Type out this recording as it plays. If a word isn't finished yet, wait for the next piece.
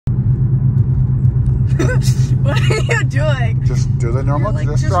What are you doing? Just do the normal, You're,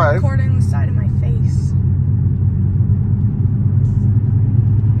 like, just drive. Recording the side of my face.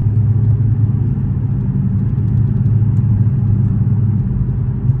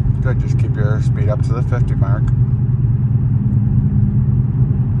 Good, just keep your speed up to the 50 mark.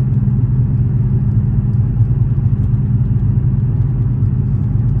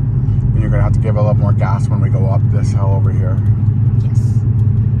 And you're gonna have to give a little more gas when we go up this hill over here. Yes.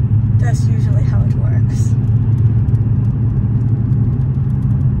 That's usually how it works.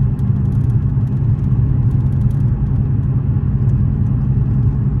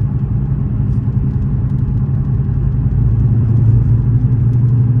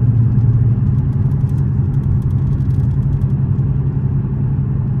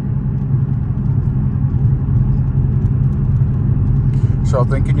 So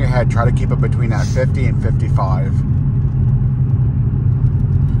think in your head, try to keep it between that 50 and 55.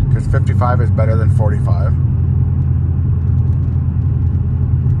 Because 55 is better than 45.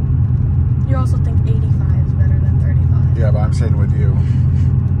 You also think 85 is better than 35. Yeah, but I'm saying with you.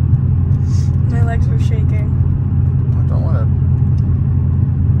 My legs were shaking. I don't want to.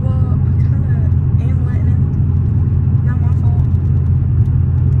 Well, I kind of am letting him. Not my fault.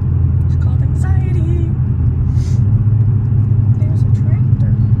 It's called anxiety. There's a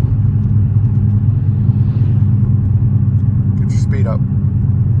tractor. Get your speed up.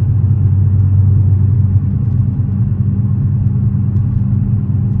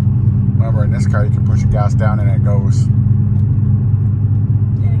 Remember, in this car, you can push the gas down and it goes. And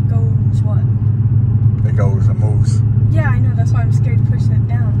it goes what? It goes, it moves. Yeah, I know. That's why I'm scared to push it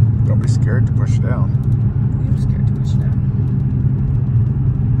down. Don't be scared to push it down. I'm scared to push it down.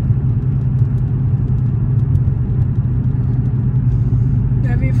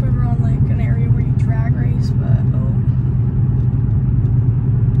 Maybe if we were on like an area where you drag race, but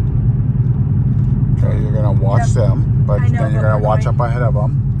Okay, you're gonna watch them, but I know, then you're but gonna we're watch going- up ahead of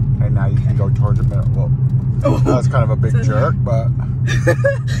them, and now you can go towards the middle. Well, that's kind of a big jerk, but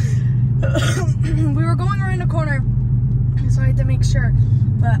we were going around a corner, so I had to make sure.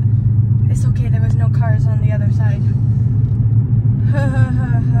 But it's okay. There was no cars on the other side.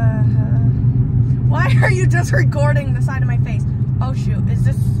 Why are you just recording the side of my face? Oh shoot! Is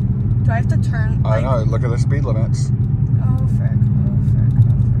this? Do I have to turn? I know. Look at the speed limits. Oh frick! Oh frick!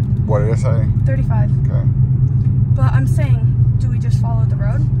 Oh frick! What did it say? 35. Okay. But I'm saying, do we just follow the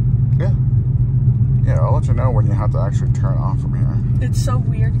road? Yeah. Yeah, I'll let you know when you have to actually turn off from here. It's so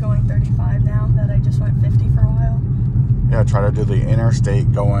weird going 35 now that I just went 50 for a while. Yeah, try to do the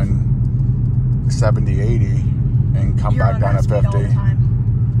interstate going 70, 80, and come You're back on down that at speed 50. all the time.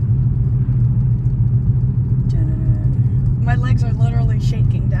 My legs are literally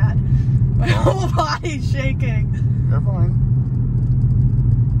shaking, Dad. My whole body's shaking. You're fine.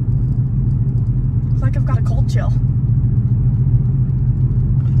 It's like I've got a cold chill.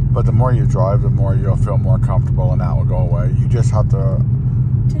 But the more you drive, the more you'll feel more comfortable, and that will go away. You just have to